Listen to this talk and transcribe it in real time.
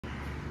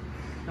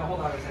No, hold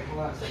on a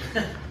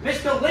second.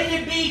 Mr.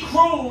 Lincoln B.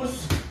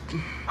 Cruz,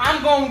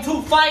 I'm going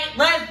to fight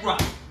Lezra.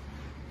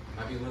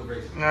 Might be a little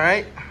racist. All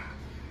right.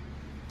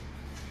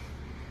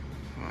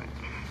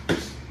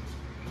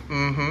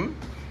 Mm-hmm.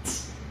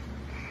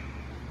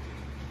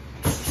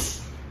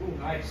 Ooh,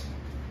 nice.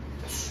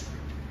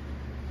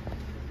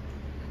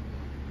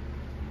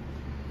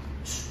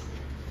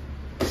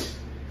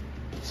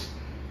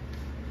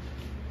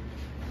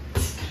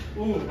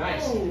 Ooh,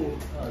 nice. Ooh.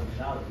 Oh,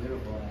 that was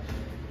beautiful,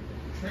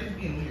 actually. Trey's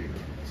being weird.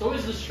 So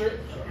is the straight.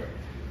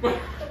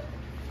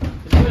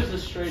 It's always the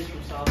straights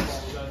from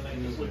Southpaw that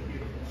thing just look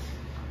beautiful.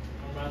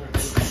 No matter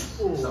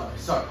who.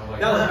 Sorry. Oh,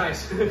 That was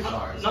nice.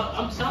 Sorry. No,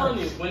 I'm telling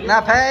you. When Nah,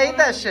 you're Pat ate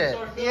that you shit.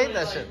 start He feeling ate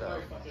that like, shit, though.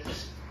 alright, fuck it,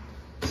 just-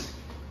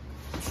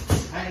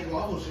 I ain't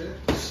waffle shit.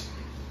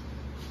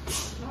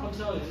 No, I'm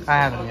telling you. This I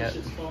haven't fucking yet.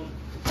 shit's fun.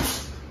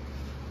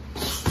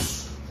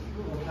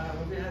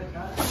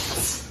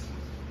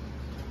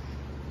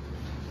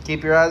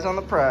 Keep your eyes on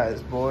the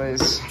prize,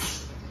 boys.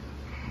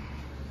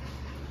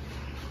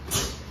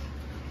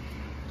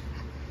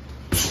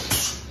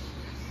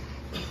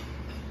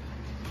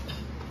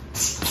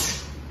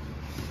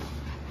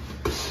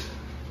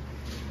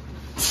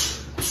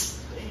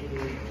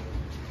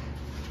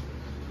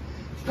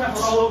 Pepper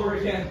all over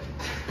again.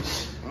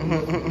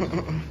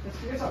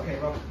 It's okay,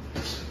 bro.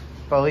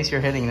 But at least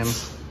you're hitting them.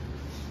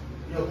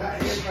 Yo,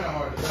 Pat, it's kind of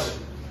hard to tell.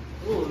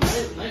 Ooh,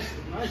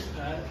 nice,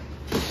 Pat.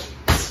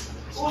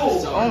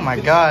 Oh my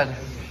god.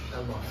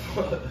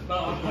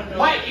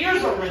 My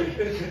ears are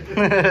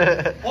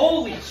ringing.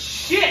 Holy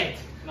shit!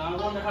 Now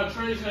I wonder how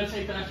Trey's gonna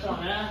take that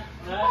shot, eh?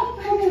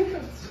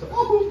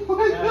 Oh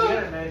my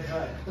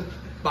god.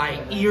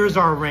 My ears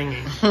are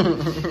ringing.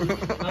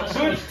 That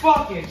Good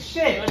fucking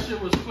shit.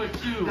 shit was quick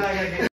too.